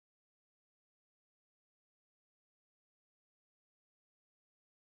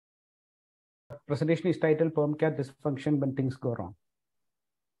presentation is titled PERMCATH Dysfunction When Things Go Wrong.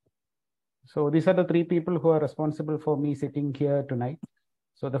 So these are the three people who are responsible for me sitting here tonight.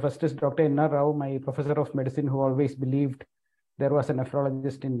 So the first is Dr. N.R. Rao, my professor of medicine, who always believed there was a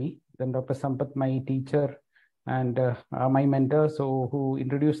nephrologist in me. Then Dr. Sampath, my teacher and my mentor, so who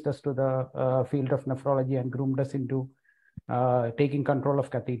introduced us to the field of nephrology and groomed us into taking control of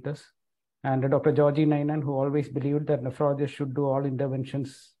catheters. And Dr. Georgie Nainan, who always believed that nephrologists should do all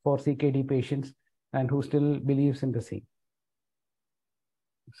interventions for CKD patients and who still believes in the same.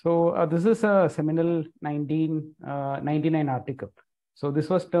 So this is a seminal 1999 article. So this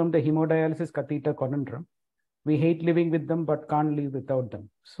was termed the hemodialysis catheter conundrum. We hate living with them, but can't live without them.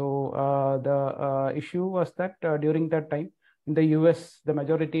 So the issue was that during that time in the US, the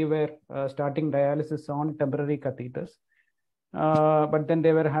majority were starting dialysis on temporary catheters. But then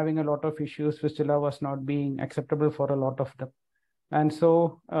they were having a lot of issues. Fistula was not being acceptable for a lot of them. And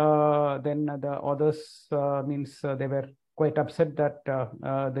so then the others they were quite upset that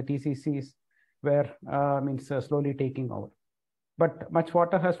the TCCs were slowly taking over. But much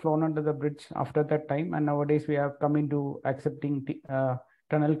water has flown under the bridge after that time. And nowadays we have come into accepting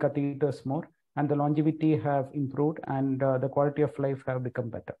tunnel catheters more, and the longevity have improved and the quality of life have become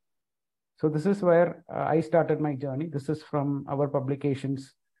better. So this is where I started my journey. This is from our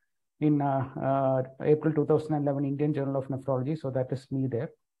publications in April 2011, Indian Journal of Nephrology. So that is me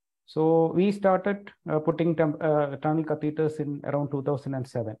there. So we started putting tunnel catheters in around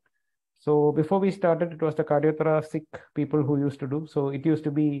 2007. So before we started, it was the cardiothoracic people who used to do. So it used to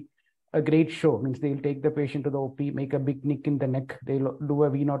be a great show. Means they'll take the patient to the OP, make a big nick in the neck. They'll do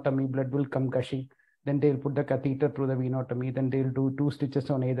a venotomy, blood will come gushing. Then they'll put the catheter through the venotomy. Then they'll do 2 stitches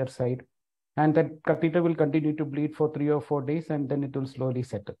on either side. And that catheter will continue to bleed for 3 or 4 days, and then it will slowly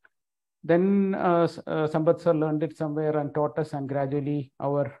settle. Then Sampath sir learned it somewhere and taught us, and gradually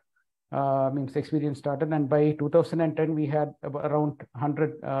our experience started. And by 2010, we had around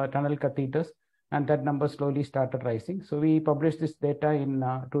 100 tunnel catheters, and that number slowly started rising. So we published this data in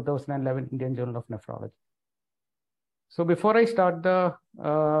 2011 Indian Journal of Nephrology. So before I start the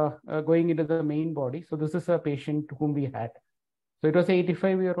going into the main body, so this is a patient whom we had. So it was an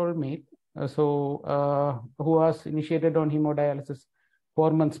 85-year-old male, who was initiated on hemodialysis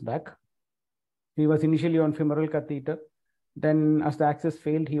 4 months back. He was initially on femoral catheter. Then as the access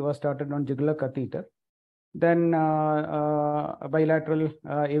failed, he was started on jugular catheter. Then bilateral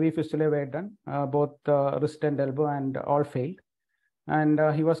AV fistulae were done, both wrist and elbow, and all failed. And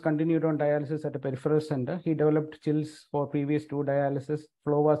he was continued on dialysis at a peripheral center. He developed chills for previous 2 dialysis.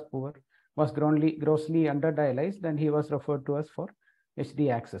 Flow was poor, was grossly under-dialyzed. Then he was referred to us for HD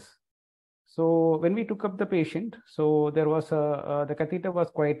access. So when we took up the patient, so there was the catheter was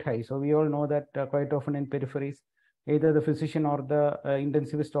quite high. So we all know that quite often in peripheries, either the physician or the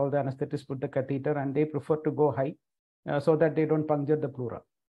intensivist or the anesthetist put the catheter, and they prefer to go high so that they don't puncture the pleura.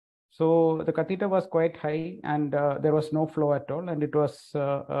 So the catheter was quite high, and there was no flow at all, and it was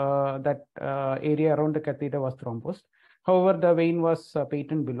that area around the catheter was thrombosed. However, the vein was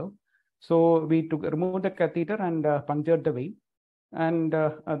patent below. So we removed the catheter and punctured the vein. And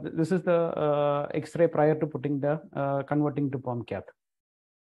this is the X-ray prior to putting the converting to PERMCATH.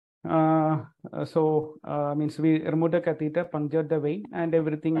 We removed the catheter, punctured the vein, and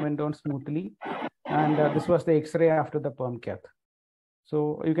everything went on smoothly. And this was the X-ray after the PERMCATH.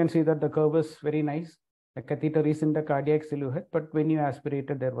 So you can see that the curve is very nice. The catheter is in the cardiac silhouette, but when you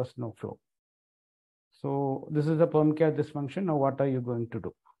aspirated, there was no flow. So this is the PERMCATH dysfunction. Now what are you going to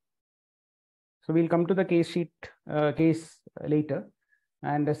do? So we'll come to the case later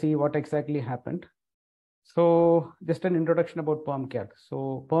and see what exactly happened. So just an introduction about PERMCATH.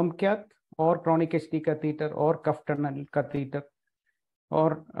 So PERMCATH, or chronic HD catheter, or cuff tunnel catheter,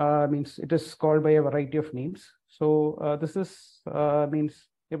 or it is called by a variety of names. So this is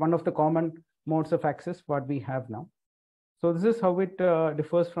one of the common modes of access what we have now. So this is how it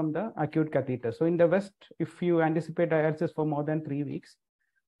differs from the acute catheter. So in the West, if you anticipate dialysis for more than 3 weeks,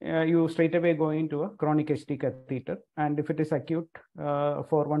 you straight away go into a chronic HD catheter. And if it is acute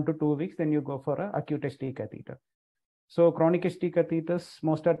for 1 to 2 weeks, then you go for an acute HD catheter. So chronic HD catheters,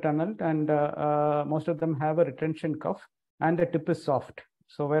 most are tunneled, and most of them have a retention cuff, and the tip is soft.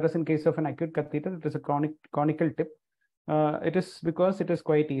 So whereas in case of an acute catheter, it is a conical tip. It is because it is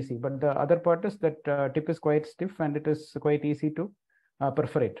quite easy. But the other part is that tip is quite stiff, and it is quite easy to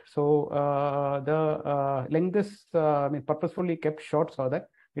perforate. So the length is purposefully kept short so that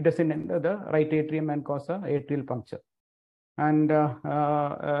it doesn't enter the right atrium and cause a atrial puncture. And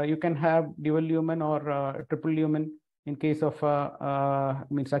you can have dual lumen or triple lumen in case of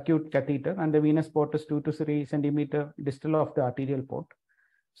acute catheter, and the venous port is 2 to 3 centimeter distal of the arterial port.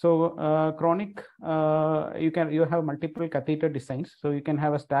 So chronic, you have multiple catheter designs. So you can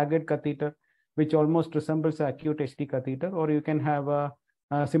have a staggered catheter, which almost resembles an acute HD catheter, or you can have a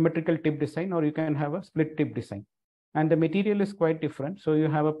symmetrical tip design, or you can have a split tip design. And the material is quite different. So you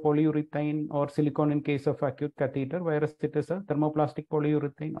have a polyurethane or silicone in case of acute catheter, whereas it is a thermoplastic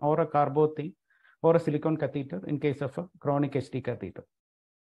polyurethane or a carbothane or a silicone catheter in case of a chronic HD catheter.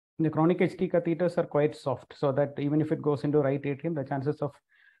 The chronic HD catheters are quite soft, so that even if it goes into right atrium, the chances of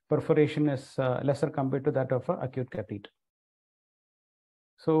perforation is lesser compared to that of an acute catheter.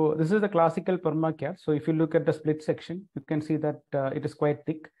 So this is the classical PERMCATH. So if you look at the split section, you can see that it is quite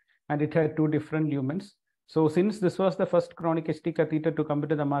thick and it had two different lumens. So since this was the first chronic HD catheter to come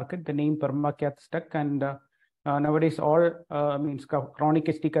into the market, the name PERMCATH stuck, and nowadays all chronic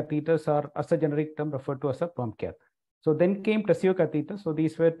HD catheters are, as a generic term, referred to as a PERMCATH. So then came Tessio catheter. So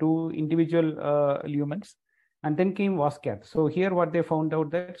these were two individual lumens, and then came VASCATH. So here what they found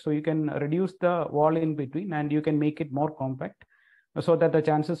out that so you can reduce the wall in between and you can make it more compact, so that the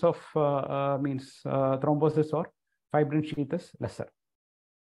chances of thrombosis or fibrin sheath is lesser.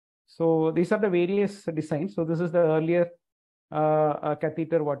 So these are the various designs. So this is the earlier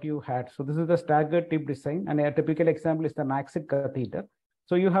catheter what you had. So this is the staggered tip design, and a typical example is the Maxit catheter.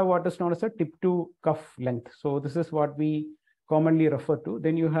 So you have what is known as a tip to cuff length. So this is what we commonly refer to.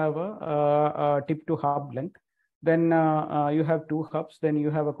 Then you have a tip to hub length. Then you have two hubs. Then you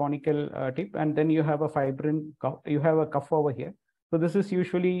have a conical tip, and then you have a fibrin cuff. You have a cuff over here. So this is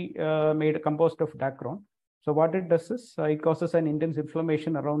usually composed of dacron. So what it does is it causes an intense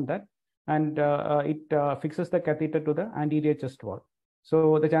inflammation around that, and it fixes the catheter to the anterior chest wall.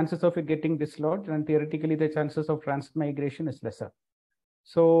 So the chances of it getting dislodged, and theoretically the chances of transmigration is lesser.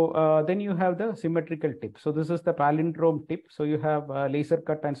 So then you have the symmetrical tip. So this is the palindrome tip. So you have laser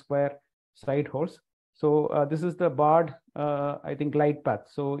cut and square side holes. So this is the barred, I think, glide path.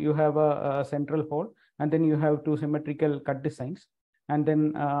 So you have a central hole, and then you have two symmetrical cut designs, and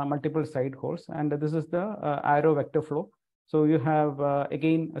then multiple side holes. And this is the arrow vector flow. So you have,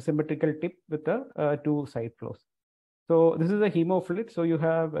 again, a symmetrical tip with the two side flows. So this is a hemofluid. So you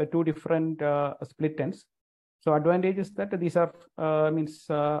have two different split ends. So advantage is that these are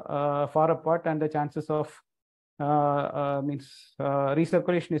far apart, and the chances of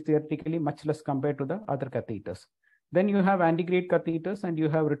recirculation is theoretically much less compared to the other catheters. Then you have antegrade catheters and you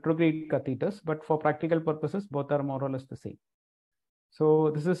have retrograde catheters, but for practical purposes, both are more or less the same. So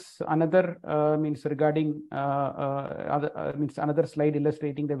this is another regarding another slide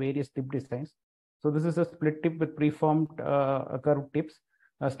illustrating the various tip designs. So this is a split tip with preformed curved tips,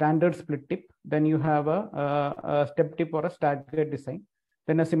 a standard split tip. Then you have a step tip or a staggered design.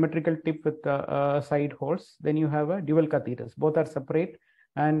 Then a symmetrical tip with side holes. Then you have a dual catheters. Both are separate,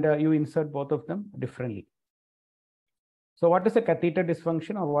 and you insert both of them differently. So what is a catheter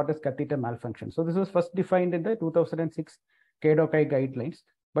dysfunction, or what is catheter malfunction? So this was first defined in the 2006 KDOCI guidelines.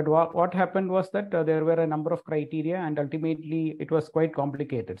 But what happened was that there were a number of criteria, and ultimately it was quite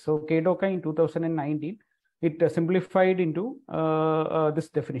complicated. So KDOCI in 2019, it simplified into this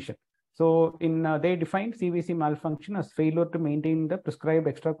definition. So they defined CVC malfunction as failure to maintain the prescribed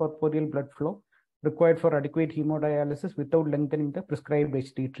extracorporeal blood flow required for adequate hemodialysis without lengthening the prescribed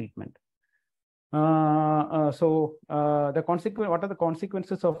HD treatment. What are the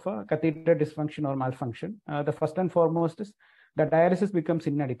consequences of catheter dysfunction or malfunction? The first and foremost is the dialysis becomes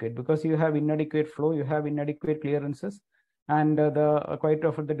inadequate, because you have inadequate flow, you have inadequate clearances, and quite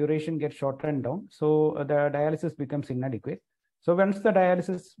often the duration gets shortened down. So the dialysis becomes inadequate. So once the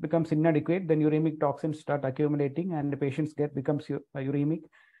dialysis becomes inadequate, then uremic toxins start accumulating, and the patients becomes uremic,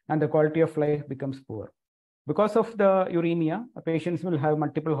 and the quality of life becomes poor. Because of the uremia, patients will have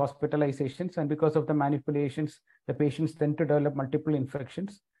multiple hospitalizations, and because of the manipulations, the patients tend to develop multiple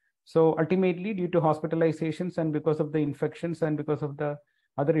infections. So ultimately, due to hospitalizations and because of the infections and because of the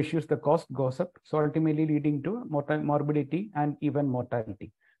other issues, the cost goes up. So ultimately leading to morbidity and even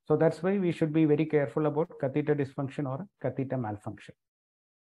mortality. So that's why we should be very careful about catheter dysfunction or catheter malfunction.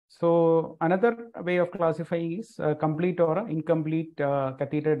 So another way of classifying is complete or incomplete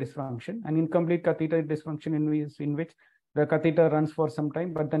catheter dysfunction. An incomplete catheter dysfunction in which the catheter runs for some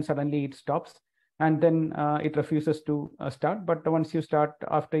time, but then suddenly it stops, and then it refuses to start. But once you start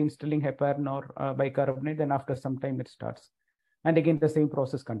after instilling heparin or bicarbonate, then after some time it starts. And again, the same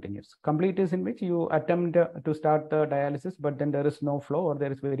process continues. Complete is in which you attempt to start the dialysis, but then there is no flow, or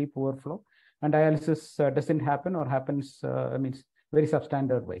there is very poor flow, and dialysis doesn't happen, or happens very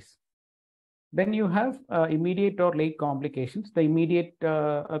substandard wise. Then you have immediate or late complications. The immediate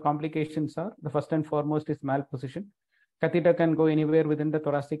complications are, the first and foremost is malposition. Catheter can go anywhere within the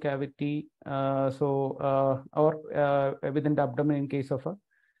thoracic cavity, or within the abdomen in case of a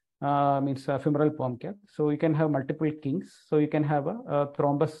means femoral PERMCATH. So you can have multiple kinks. So you can have a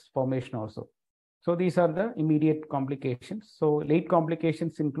thrombus formation also. So these are the immediate complications. So late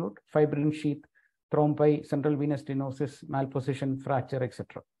complications include fibrin sheath, thrombi, central venous stenosis, malposition, fracture,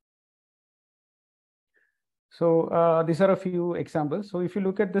 etc. So these are a few examples. So if you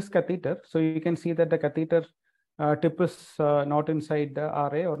look at this catheter, so you can see that the catheter tip is not inside the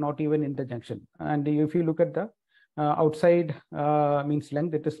RA or not even in the junction. And if you look at the outside means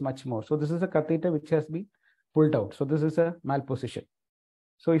length, it is much more. So this is a catheter which has been pulled out. So this is a malposition.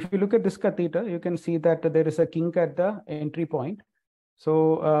 So if you look at this catheter, you can see that there is a kink at the entry point.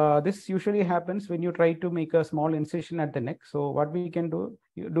 So this usually happens when you try to make a small incision at the neck. So what we can do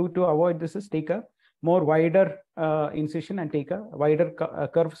to avoid this is take a more wider incision and take a wider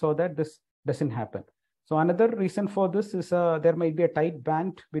curve so that this doesn't happen. So another reason for this is there might be a tight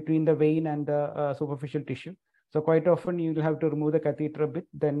band between the vein and the superficial tissue. So quite often you will have to remove the catheter a bit,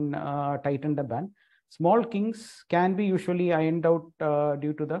 then tighten the band. Small kinks can be usually ironed out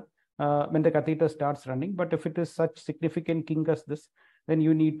due to the when the catheter starts running. But if it is such significant kink as this, then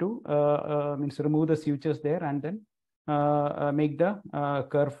you need to remove the sutures there and then make the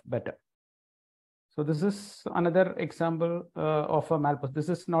curve better. So this is another example of a malposition. This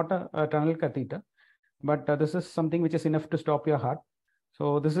is not a tunnel catheter, but this is something which is enough to stop your heart.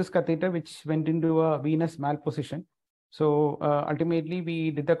 So this is catheter which went into a venous malposition. So ultimately,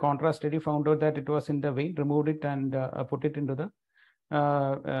 we did the contrast study, found out that it was in the vein, removed it and put it into the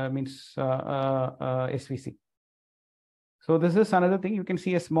SVC. So this is another thing. You can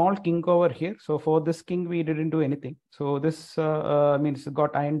see a small kink over here. So for this kink, we didn't do anything. So this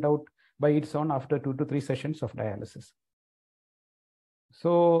got ironed out by its own after 2 to 3 sessions of dialysis.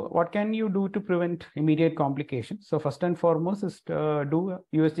 So what can you do to prevent immediate complications? So first and foremost is to do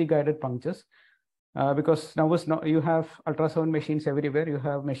USG guided punctures. Because now you have ultrasound machines everywhere. You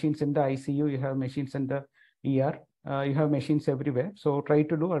have machines in the ICU, you have machines in the ER, you have machines everywhere. So try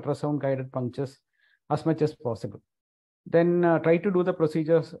to do ultrasound guided punctures as much as possible. Then try to do the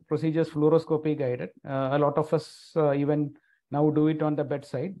procedures fluoroscopy guided. A lot of us even now do it on the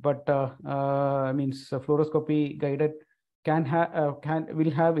bedside, but fluoroscopy guided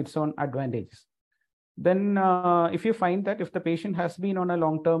will have its own advantages. Then if you find that if the patient has been on a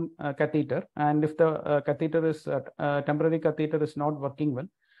long-term catheter and if the catheter is temporary catheter is not working well,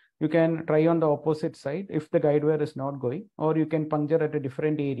 you can try on the opposite side if the guide wire is not going, or you can puncture at a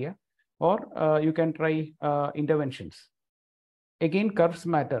different area, or you can try interventions. Again, curves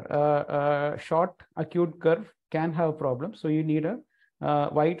matter. Short acute curve can have problems, so you need a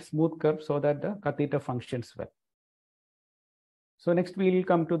wide smooth curve so that the catheter functions well. So next we will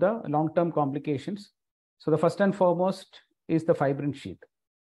come to the long-term complications. So the first and foremost is the fibrin sheath.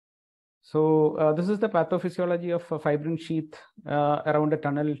 So this is the pathophysiology of fibrin sheath around a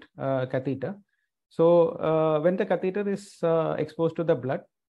tunneled catheter. So when the catheter is exposed to the blood,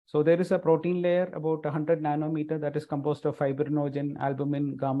 so there is a protein layer about 100 nanometer that is composed of fibrinogen,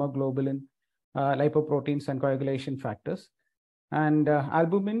 albumin, gamma globulin, lipoproteins, and coagulation factors. And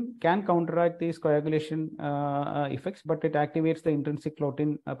albumin can counteract these coagulation effects, but it activates the intrinsic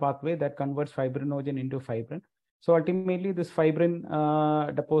clotting pathway that converts fibrinogen into fibrin. So ultimately, this fibrin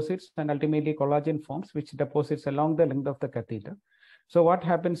deposits and ultimately collagen forms, which deposits along the length of the catheter. So what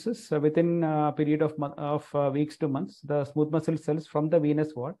happens is within a period of weeks to months, the smooth muscle cells from the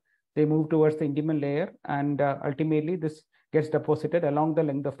venous wall, they move towards the intimal layer, and ultimately this gets deposited along the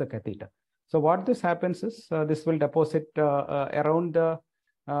length of the catheter. So what this happens is this will deposit around the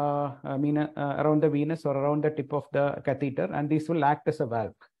venous or around the tip of the catheter, and this will act as a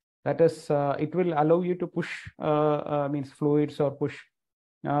valve. That is, it will allow you to push fluids or push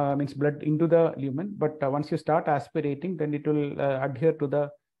blood into the lumen. But once you start aspirating, then it will adhere to the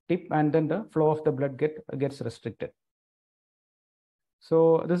tip, and then the flow of the blood gets restricted.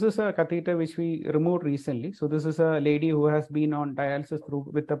 So this is a catheter which we removed recently. So this is a lady who has been on dialysis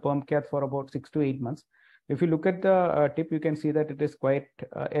with the PERMCATH for about 6 to 8 months. If you look at the tip, you can see that it is quite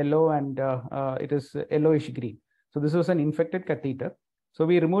yellow, and it is yellowish green. So this was an infected catheter. So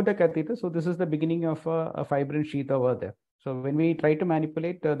we removed the catheter. So this is the beginning of a fibrin sheath over there. So when we try to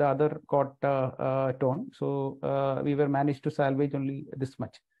manipulate the other cord tone, so we were managed to salvage only this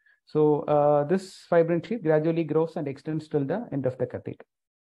much. So this fibrin sheath gradually grows and extends till the end of the catheter.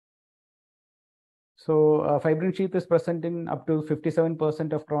 So fibrin sheath is present in up to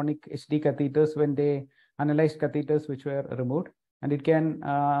 57% of chronic HD catheters when they analyzed catheters which were removed, and it can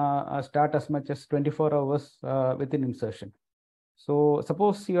start as much as 24 hours within insertion. So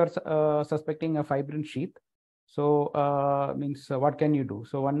suppose you are suspecting a fibrin sheath. So what can you do?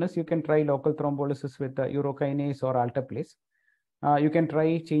 So one is you can try local thrombolysis with urokinase or alteplase. you can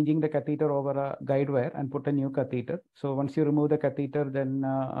try changing the catheter over a guide wire and put a new catheter. So once you remove the catheter, then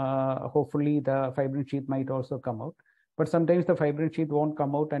hopefully the fibrin sheath might also come out. But sometimes the fibrin sheath won't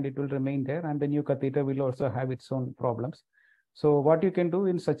come out and it will remain there, and the new catheter will also have its own problems. So what you can do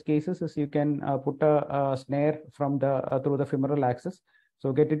in such cases is you can put a snare from the through the femoral axis.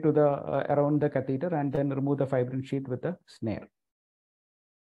 So get it to the around the catheter and then remove the fibrin sheath with a snare.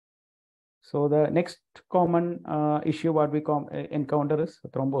 So the next common issue what we encounter is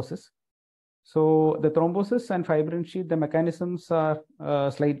thrombosis. So the thrombosis and fibrin sheath, the mechanisms are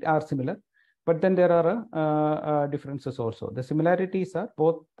similar, but then there are differences also. The similarities are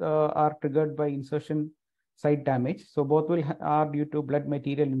both are triggered by insertion site damage. So both are due to blood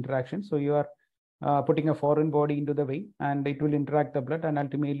material interaction. So you are putting a foreign body into the vein and it will interact the blood, and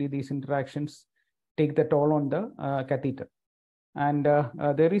ultimately these interactions take the toll on the catheter. And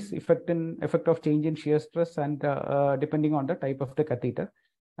there is effect of change in shear stress and depending on the type of the catheter.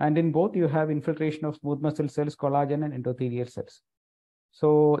 And in both you have infiltration of smooth muscle cells, collagen and endothelial cells.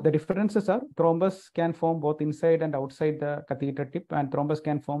 So the differences are thrombus can form both inside and outside the catheter tip, and thrombus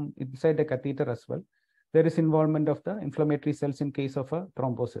can form inside the catheter as well. There is involvement of the inflammatory cells in case of a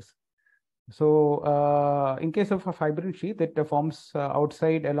thrombosis. So in case of a fibrin sheath, it forms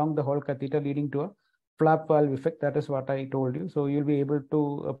outside along the whole catheter, leading to a flap valve effect. That is what I told you. So you'll be able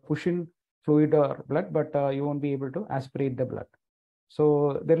to push in fluid or blood, but you won't be able to aspirate the blood.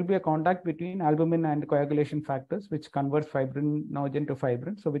 So there will be a contact between albumin and coagulation factors, which converts fibrinogen to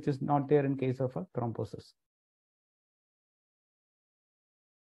fibrin, so which is not there in case of a thrombosis.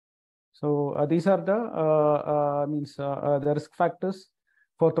 So these are the risk factors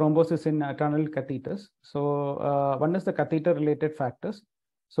for thrombosis in tunnel catheters. So one is the catheter-related factors.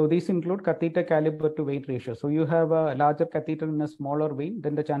 So these include catheter caliber to weight ratio. So you have a larger catheter in a smaller vein,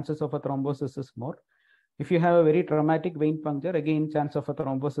 then the chances of a thrombosis is more. If you have a very traumatic vein puncture, again, chance of a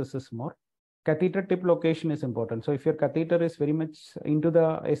thrombosis is more. Catheter tip location is important. So if your catheter is very much into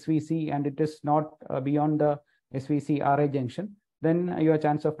the SVC and it is not beyond the SVC RA junction, then your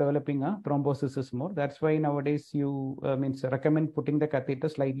chance of developing a thrombosis is more. That's why nowadays you recommend putting the catheter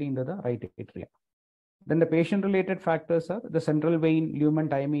slightly into the right atria. Then the patient-related factors are the central vein lumen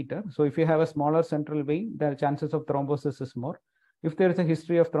diameter. So if you have a smaller central vein, the chances of thrombosis is more. If there is a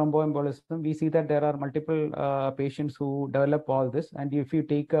history of thromboembolism, we see that there are multiple patients who develop all this. And if you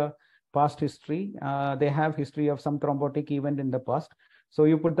take a past history, they have history of some thrombotic event in the past. So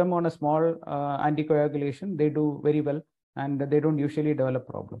you put them on a small anticoagulation, they do very well, and they don't usually develop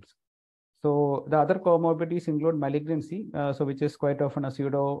problems. So the other comorbidities include malignancy, so which is quite often a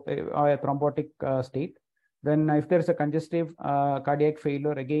pseudo or a thrombotic state. Then if there is a congestive cardiac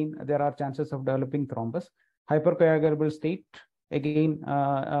failure, again, there are chances of developing thrombus. Hypercoagulable state, again,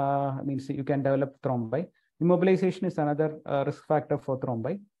 means you can develop thrombi. Immobilization is another risk factor for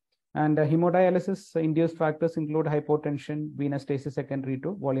thrombi. And hemodialysis induced factors include hypotension, venous stasis secondary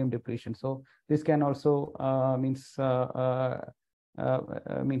to volume depletion. So this can also tend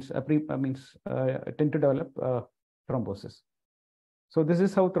to develop thrombosis. So this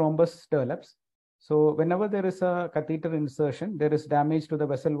is how thrombus develops. So whenever there is a catheter insertion, there is damage to the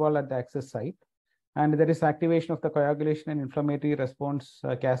vessel wall at the access site, and there is activation of the coagulation and inflammatory response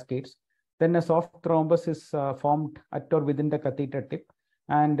cascades. Then a soft thrombus is formed at or within the catheter tip,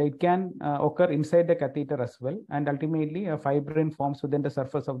 and it can occur inside the catheter as well. And ultimately, a fibrin forms within the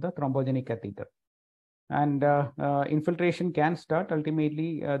surface of the thrombogenic catheter. And infiltration can start.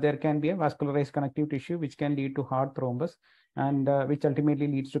 Ultimately, there can be a vascularized connective tissue, which can lead to hard thrombus, and which ultimately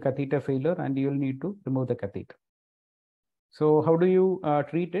leads to catheter failure, and you will need to remove the catheter. So how do you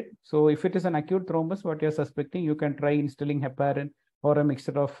treat it? So if it is an acute thrombus, what you're suspecting, you can try instilling heparin or a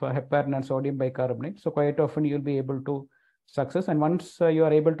mixture of heparin and sodium bicarbonate. So quite often you'll be able to success. And once you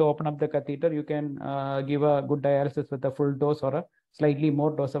are able to open up the catheter, you can give a good dialysis with a full dose or a slightly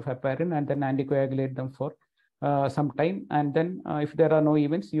more dose of heparin, and then anticoagulate them for some time. And then if there are no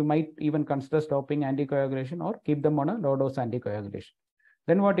events, you might even consider stopping anticoagulation or keep them on a low dose anticoagulation.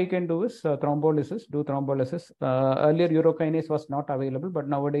 Then what you can do is thrombolysis, do thrombolysis. Earlier urokinase was not available, but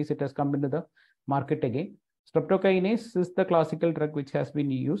nowadays it has come into the market again. Streptokinase is the classical drug which has been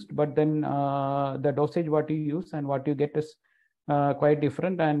used, but then the dosage what you use and what you get is quite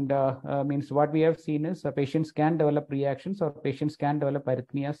different. And means what we have seen is patients can develop reactions, or patients can develop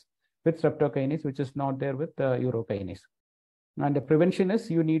arrhythmias with streptokinase, which is not there with urokinase. And the prevention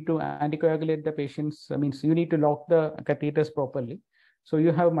is you need to anticoagulate the patients, means you need to lock the catheters properly. So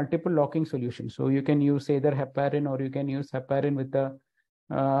you have multiple locking solutions. So you can use either heparin, or you can use heparin with the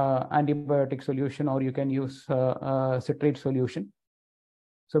antibiotic solution, or you can use citrate solution,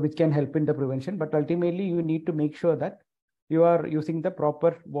 so which can help in the prevention. But ultimately, you need to make sure that you are using the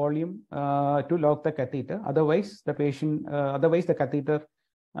proper volume to lock the catheter. Otherwise, the catheter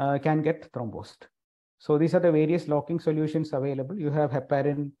can get thrombosed. So these are the various locking solutions available. You have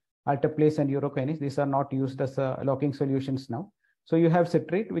heparin, alteplase, and urokinase. These are not used as locking solutions now. So you have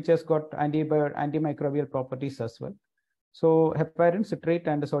citrate, which has got antimicrobial properties as well. So heparin, citrate,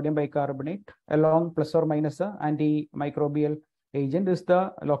 and sodium bicarbonate, along plus or minus a antimicrobial agent, is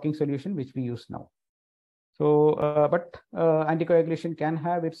the locking solution which we use now. So, but anticoagulation can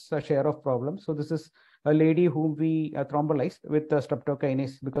have its share of problems. So this is a lady whom we thrombolized with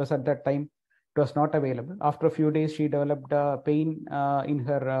streptokinase, because at that time it was not available. After a few days, she developed pain in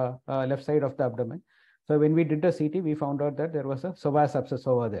her left side of the abdomen. So when we did the CT, we found out that there was a psoas abscess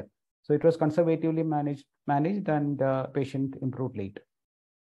over there. So it was conservatively managed and patient improved later.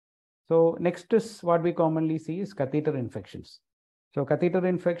 So next is what we commonly see is catheter infections. So catheter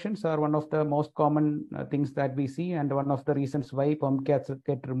infections are one of the most common things that we see, and one of the reasons why PERMCATHs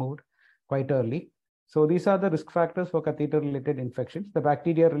get removed quite early. So these are the risk factors for catheter-related infections. The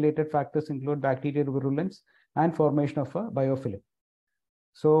bacteria-related factors include bacterial virulence and formation of a biofilm.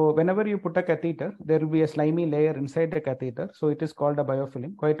 So whenever you put a catheter, there will be a slimy layer inside the catheter. So it is called a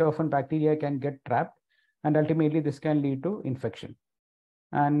biofilm. Quite often bacteria can get trapped, and ultimately this can lead to infection.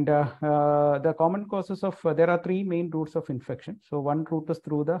 And the common causes of, there are three main routes of infection. So one route is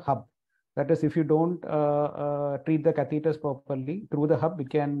through the hub. That is, if you don't treat the catheters properly, through the hub,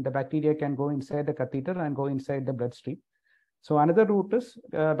 the bacteria can go inside the catheter and go inside the bloodstream. So another route is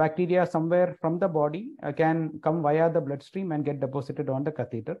bacteria somewhere from the body can come via the bloodstream and get deposited on the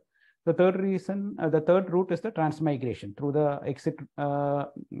catheter. The third route is the transmigration through the exit,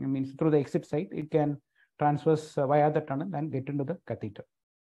 through the exit site. It can transverse via the tunnel and get into the catheter.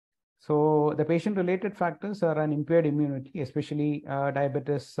 So the patient-related factors are an impaired immunity, especially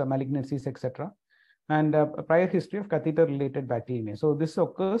diabetes, malignancies, etc., and a prior history of catheter-related bacteremia. So this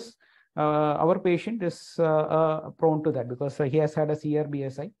occurs. Our patient is prone to that because he has had a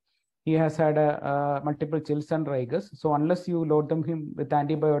CRBSI. He has had multiple chills and rigors. So unless you load him with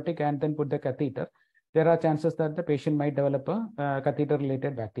antibiotic and then put the catheter, there are chances that the patient might develop a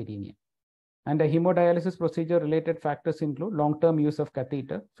catheter-related bacteremia. And the hemodialysis procedure-related factors include long-term use of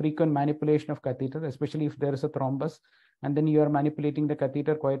catheter, frequent manipulation of catheter, especially if there is a thrombus, and then you are manipulating the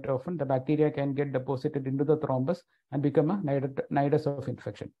catheter quite often, the bacteria can get deposited into the thrombus and become a nidus of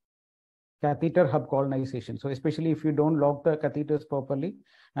infection. Catheter hub colonization. So especially if you don't lock the catheters properly,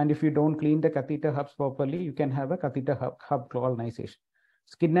 and if you don't clean the catheter hubs properly, you can have a catheter hub colonization.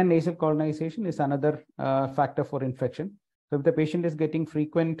 Skin and nasal colonization is another factor for infection. So if the patient is getting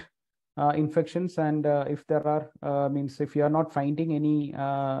frequent infections, and if there are if you are not finding any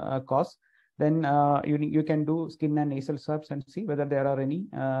cause, then you can do skin and nasal swabs and see whether there are any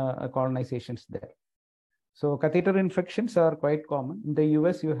colonizations there. So catheter infections are quite common. In the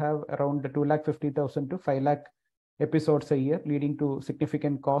US, you have around 250,000 to 5 lakh episodes a year, leading to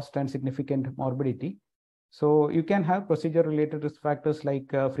significant cost and significant morbidity. So you can have procedure-related risk factors like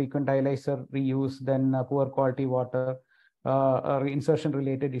frequent dialyzer reuse, then poor quality water, or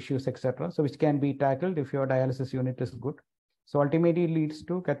insertion-related issues, etc. So which can be tackled if your dialysis unit is good. So ultimately it leads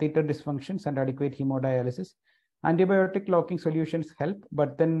to catheter dysfunctions and adequate hemodialysis. Antibiotic locking solutions help,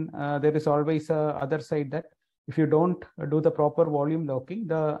 but then there is always a other side that if you don't do the proper volume locking,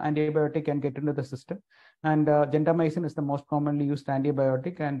 the antibiotic can get into the system. And gentamicin is the most commonly used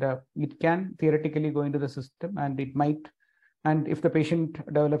antibiotic, and it can theoretically go into the system, and it might, and if the patient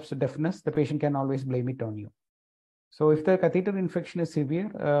develops deafness, the patient can always blame it on you. So if the catheter infection is severe,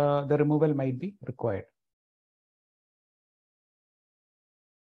 the removal might be required.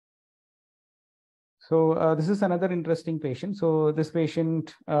 So this is another interesting patient. So this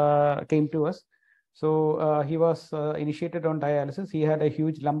patient came to us. So he was initiated on dialysis. He had a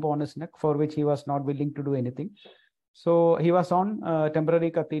huge lump on his neck for which he was not willing to do anything. So he was on temporary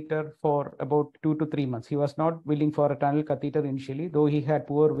catheter for about 2 to 3 months. He was not willing for a tunnel catheter initially, though he had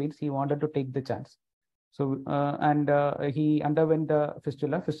poor veins. He wanted to take the chance. So he underwent the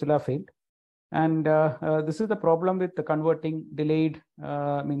fistula failed. And this is the problem with the converting delayed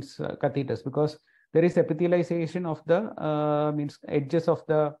catheters, because there is epithelialization of the edges of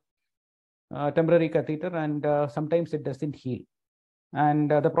the temporary catheter, and sometimes it doesn't heal. And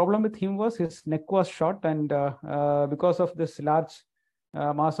the problem with him was his neck was short, and because of this large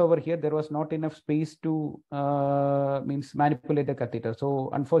mass over here, there was not enough space to manipulate the catheter. So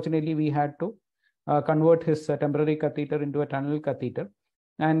unfortunately, we had to convert his temporary catheter into a tunnel catheter.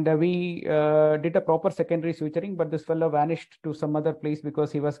 And we did a proper secondary suturing, but this fellow vanished to some other place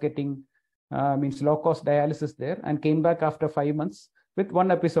because he was getting low-cost dialysis there, and came back after 5 months with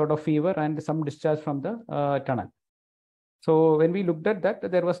 1 episode of fever and some discharge from the tunnel. So when we looked at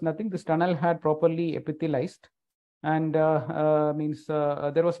that, there was nothing. This tunnel had properly epithelialized, and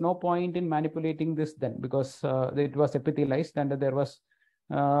there was no point in manipulating this then, because it was epithelialized, and there was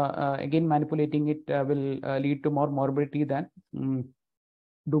again manipulating it will lead to more morbidity than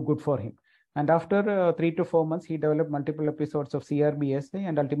do good for him. And after 3 to 4 months, he developed multiple episodes of CRBSA,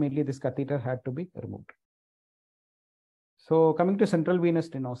 and ultimately this catheter had to be removed. So coming to central venous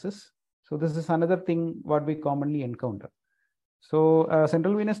stenosis. So this is another thing what we commonly encounter. So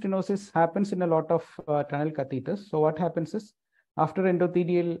central venous stenosis happens in a lot of tunnel catheters. So what happens is, after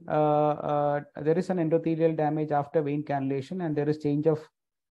endothelial, there is an endothelial damage after vein cannulation, and there is change of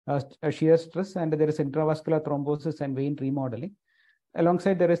shear stress, and there is intravascular thrombosis and vein remodeling.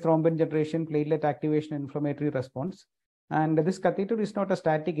 Alongside, there is thrombin generation, platelet activation, inflammatory response. And this catheter is not a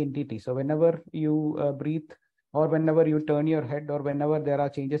static entity. So whenever you breathe, or whenever you turn your head, or whenever there are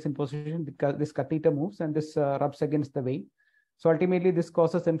changes in position, this catheter moves, and this rubs against the vein. So ultimately, this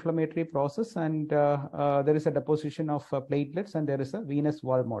causes inflammatory process, and there is a deposition of platelets, and there is a venous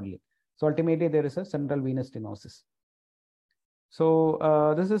wall modeling. So ultimately, there is a central venous stenosis. So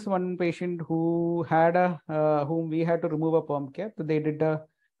this is one patient who had whom we had to remove a PERMCATH. They did a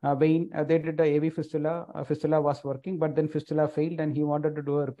they did a AV fistula. Fistula was working, but then fistula failed, and he wanted to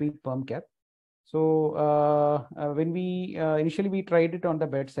do a repeat PERMCATH. So when we initially we tried it on the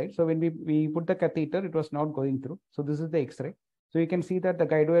bedside. So when we put the catheter, it was not going through. So this is the X-ray. So you can see that the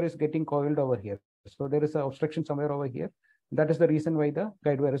guide wire is getting coiled over here. So there is an obstruction somewhere over here. That is the reason why the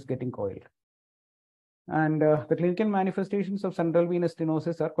guide wire is getting coiled. And the clinical manifestations of central venous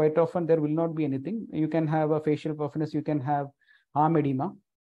stenosis are quite often there will not be anything. You can have a facial puffiness, you can have arm edema.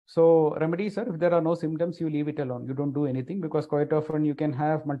 So remedies are, if there are no symptoms, you leave it alone. You don't do anything, because quite often you can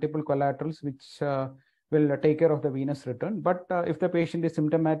have multiple collaterals which will take care of the venous return. But if the patient is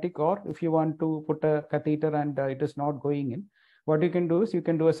symptomatic, or if you want to put a catheter and it is not going in, what you can do is you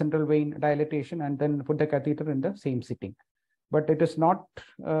can do a central vein dilatation and then put the catheter in the same sitting. But it is not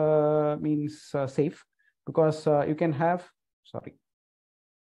safe, because you can have,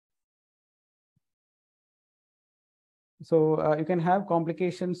 So you can have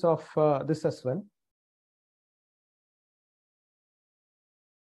complications of this as well.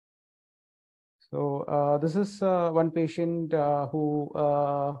 So this is one patient who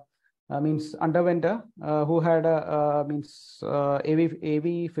underwent who had a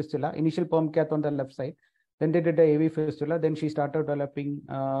AV fistula, initial PERMCATH on the left side. Then they did the AV fistula. Then she started developing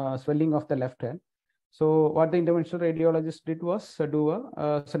swelling of the left hand. So what the interventional radiologist did was do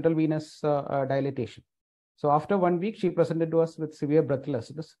a central venous dilatation. So after 1 week, she presented to us with severe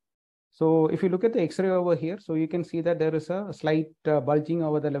breathlessness. So if you look at the X-ray over here, so you can see that there is a slight bulging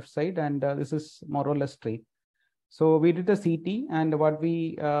over the left side, and this is more or less straight. So we did the CT, and what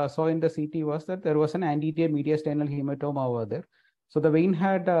we saw in the CT was that there was an anterior mediastinal hematoma over there. So the vein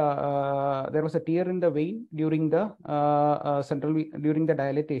had there was a tear in the vein during the during the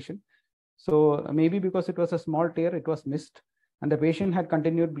dilatation. So maybe because it was a small tear, it was missed, and the patient had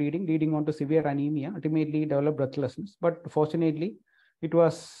continued bleeding, leading on to severe anemia, ultimately developed breathlessness. But fortunately, it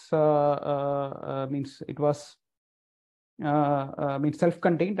was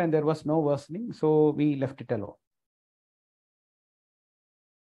self-contained, and there was no worsening, so we left it alone.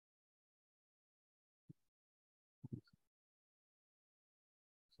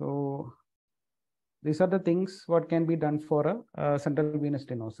 So these are the things what can be done for a central venous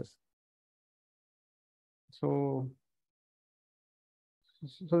stenosis. So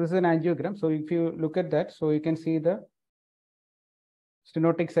this is an angiogram. So if you look at that, so you can see the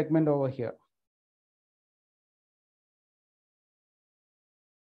stenotic segment over here.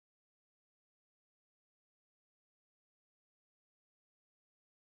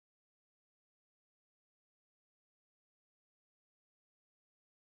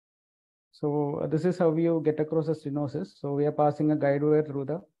 So this is how you get across a stenosis. So we are passing a guide wire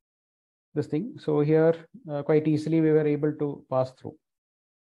through this thing. So here quite easily we were able to pass through.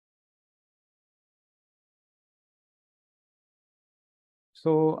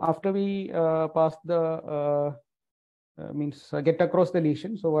 So after we pass the get across the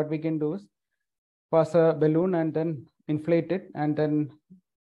lesion, so what we can do is pass a balloon and then inflate it and then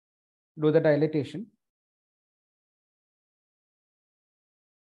do the dilatation.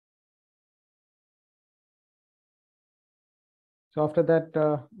 So after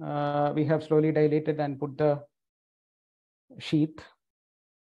that, we have slowly dilated and put the sheath.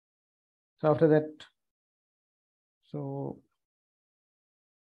 So after that, so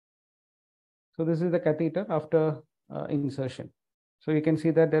this is the catheter after insertion. So you can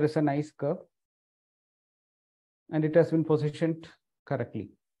see that there is a nice curve, and it has been positioned correctly.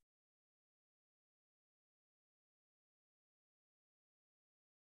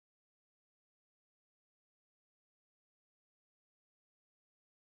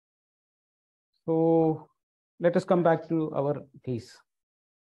 So let us come back to our case.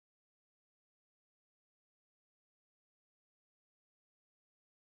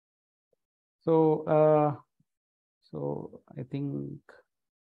 So I think,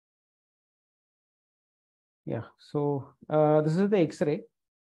 yeah. So this is the X-ray.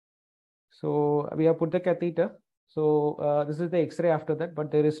 So we have put the catheter. So this is the X-ray after that,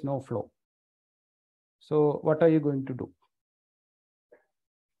 but there is no flow. So what are you going to do?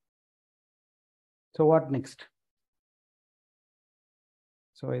 So what next?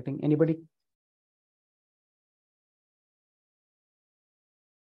 So I think anybody?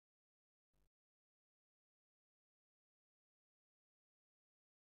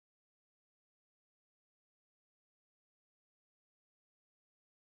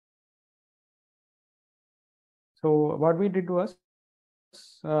 So what we did was,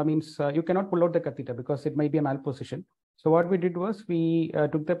 you cannot pull out the catheter because it might be a malposition. So what we did was we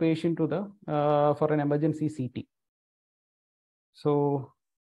took the patient to the for an emergency CT. So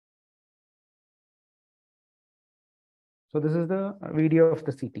this is the video of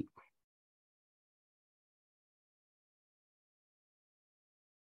the CT.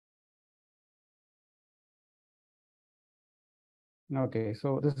 Okay,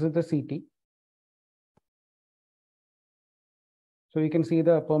 so this is the CT. So you can see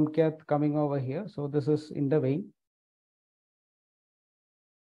the PERMCATH coming over here. So this is in the vein.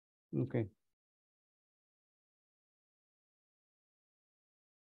 Okay.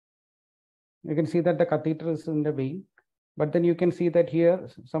 You can see that the catheter is in the vein, but then you can see that here,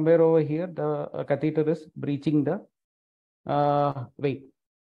 somewhere over here, the catheter is breaching the vein,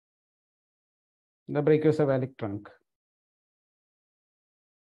 the brachiocephalic trunk.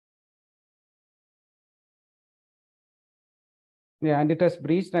 Yeah, and it has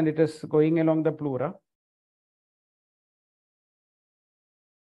breached and it is going along the pleura.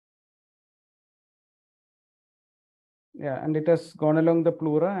 Yeah, and it has gone along the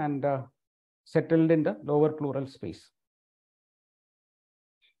pleura and settled in the lower pleural space.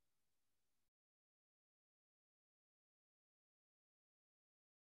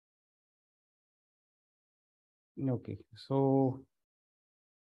 Okay, so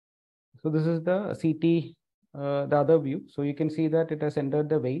this is the CT, the other view. So you can see that it has entered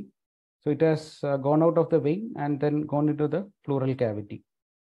the vein. So it has gone out of the vein and then gone into the pleural cavity.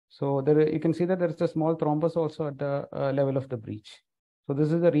 So there you can see that there is a small thrombus also at the level of the breach. So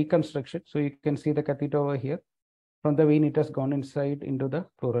this is the reconstruction. So you can see the catheter over here. From the vein, it has gone inside into the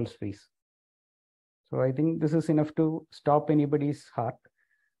pleural space. So I think this is enough to stop anybody's heart.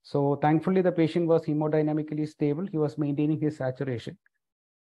 So thankfully, the patient was hemodynamically stable. He was maintaining his saturation.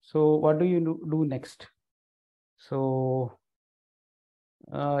 So what do you do next? So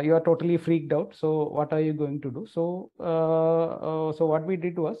you are totally freaked out. So what are you going to do? So so what we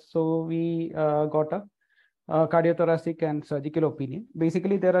did was, so we got a cardiothoracic and surgical opinion.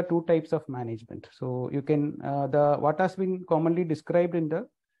 Basically, there are two types of management. So you can what has been commonly described in the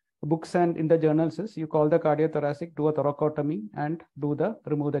books and in the journals is you call the cardiothoracic, do a thoracotomy, and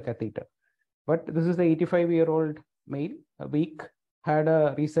remove the catheter. But this is the 85-year-old male, weak, had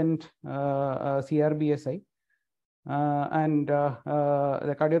a recent CRBSI. And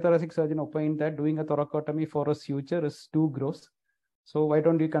the cardiothoracic surgeon opined that doing a thoracotomy for a suture is too gross. So why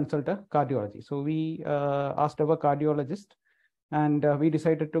don't you consult a cardiology? So we asked our cardiologist, and we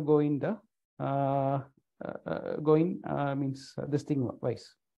decided to go in the this thing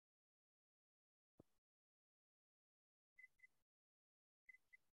wise.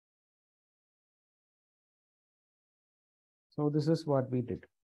 So this is what we did.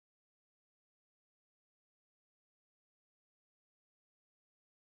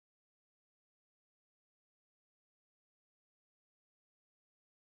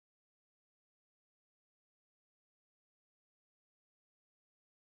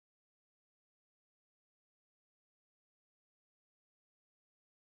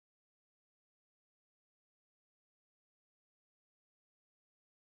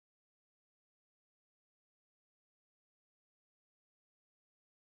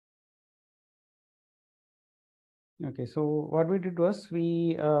 Okay, so what we did was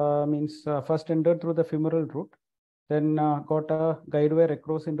we first entered through the femoral route, then got a guide wire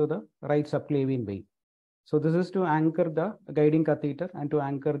across into the right subclavian vein. So this is to anchor the guiding catheter and to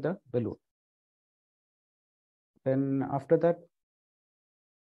anchor the balloon. Then after that,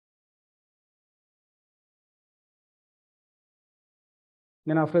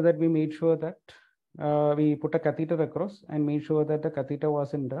 we made sure that we put a catheter across and made sure that the catheter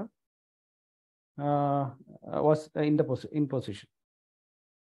was in the in position.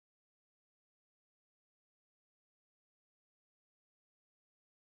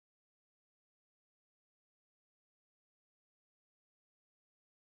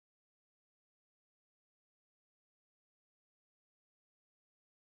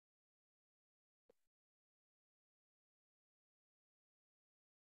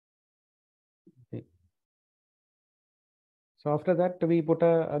 So after that, we put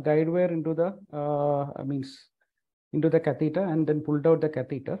a guide wire into the into the catheter and then pulled out the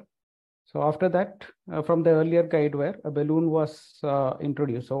catheter. So after that, from the earlier guide wire, a balloon was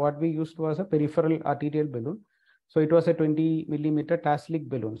introduced. So what we used was a peripheral arterial balloon. So it was a 20 millimeter Taslic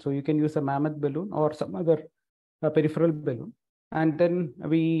balloon. So you can use a mammoth balloon or some other peripheral balloon. And then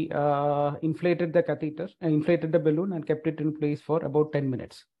we inflated the catheter, inflated the balloon and kept it in place for about 10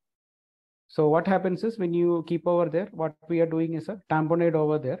 minutes. So what happens is when you keep over there, what we are doing is a tamponade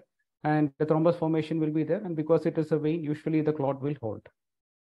over there and the thrombus formation will be there. And because it is a vein, usually the clot will hold.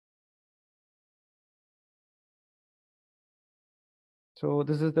 So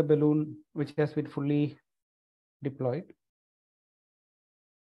this is the balloon which has been fully deployed.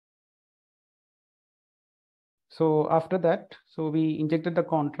 So after that, so we injected the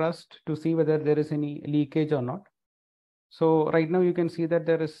contrast to see whether there is any leakage or not. So right now you can see that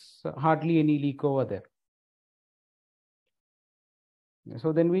there is hardly any leak over there.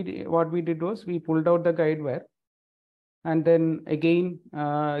 So then what we did was we pulled out the guide wire and then again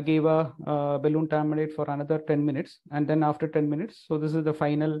gave a balloon tamponade for another 10 minutes. And then after 10 minutes, so this is the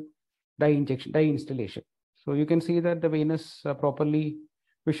final dye installation. So you can see that the vein is properly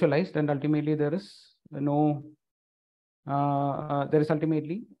visualized and ultimately there is no, there is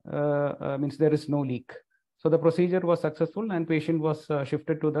no leak. So the procedure was successful and patient was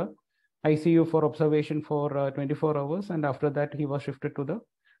shifted to the ICU for observation for 24 hours. And after that, he was shifted to the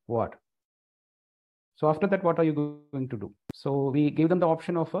ward. So after that, what are you going to do? So we gave them the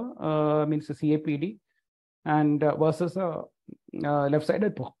option of a CAPD and versus a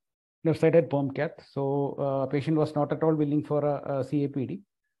left-sided PERMCATH. So patient was not at all willing for a CAPD.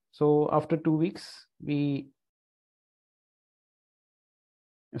 So after 2 weeks,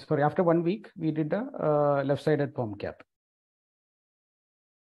 after 1 week, we did a left-sided PERMCATH.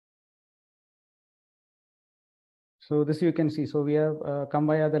 So this you can see. So we have come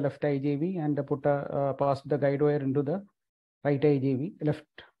via the left IJV and put passed the guide wire into the right IJV, left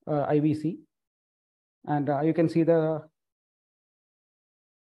IVC, and you can see the.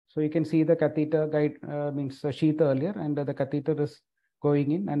 So you can see the catheter guide sheath earlier, and the catheter is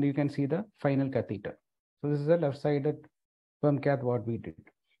going in, and you can see the final catheter. So this is a left-sided PERMCATH what we did.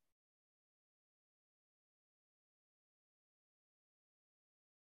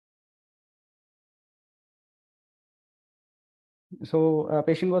 So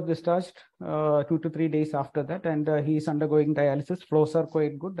patient was discharged 2 to 3 days after that, and he is undergoing dialysis. Flows are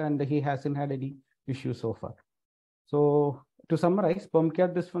quite good, and he hasn't had any issues so far. So to summarize,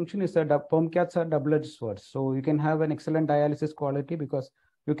 PERMCATH dysfunction is PERMCATHs are double-edged swords. So you can have an excellent dialysis quality because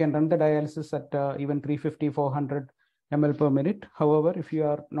you can run the dialysis at even 350, 400 ml per minute. However, if you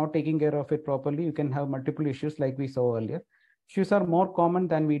are not taking care of it properly, you can have multiple issues like we saw earlier. Issues are more common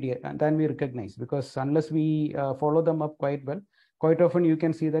than we recognize because unless we follow them up quite well, quite often you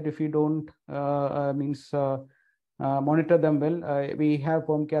can see that if you don't monitor them well, we have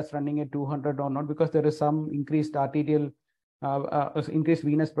PERMCATHs running at 200 or not because there is some increased arterial, increased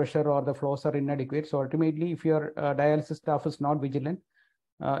venous pressure or the flows are inadequate. So ultimately, if your dialysis staff is not vigilant,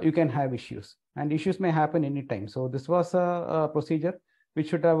 you can have issues and issues may happen anytime. So this was a procedure which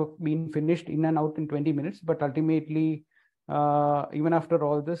should have been finished in and out in 20 minutes, but ultimately, even after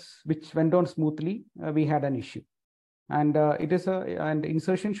all this, which went on smoothly, we had an issue. And and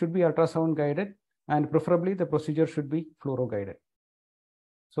insertion should be ultrasound guided, and preferably the procedure should be fluoro guided.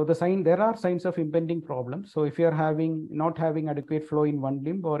 So there are signs of impending problems. So if you are not having adequate flow in one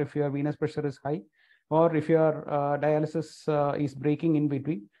limb, or if your venous pressure is high, or if your dialysis is breaking in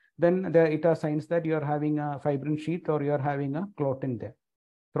between, then it are signs that you are having a fibrin sheath or you are having a clot in there.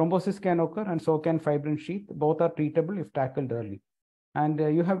 Thrombosis can occur, and so can fibrin sheath. Both are treatable if tackled early. And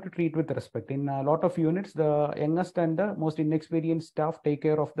you have to treat with respect. In a lot of units, the youngest and the most inexperienced staff take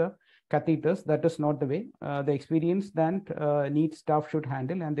care of the catheters. That is not the way. The experienced and neat staff should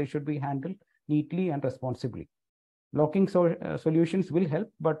handle, and they should be handled neatly and responsibly. Locking solutions will help,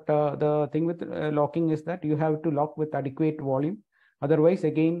 but the thing with locking is that you have to lock with adequate volume. Otherwise,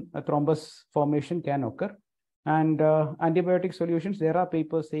 again, a thrombus formation can occur. And antibiotic solutions, there are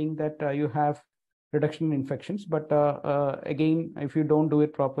papers saying that you have reduction in infections, but again, if you don't do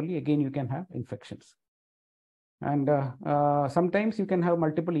it properly, again, you can have infections. And sometimes you can have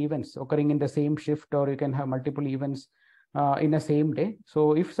multiple events occurring in the same shift, or you can have multiple events in a same day.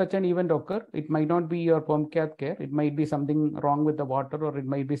 So if such an event occur, it might not be your PERMCATH care. It might be something wrong with the water, or it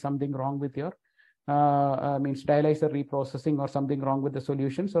might be something wrong with your dialyzer reprocessing, or something wrong with the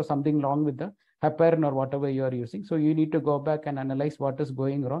solutions, or something wrong with the heparin or whatever you are using. So you need to go back and analyze what is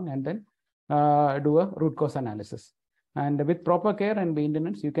going wrong, and then do a root cause analysis. And with proper care and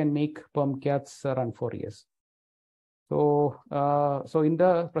maintenance, you can make PERMCATHs run for years. So in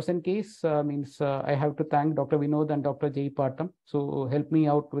the present case, I have to thank Dr. Vinod and Dr. Jay Patam. So help me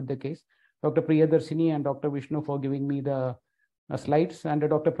out with the case. Dr. Priyadarshini and Dr. Vishnu for giving me the slides, and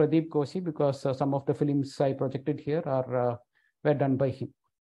Dr. Pradeep Koshi, because some of the films I projected here are were done by him.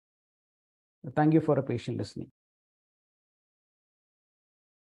 Thank you for a patient listening.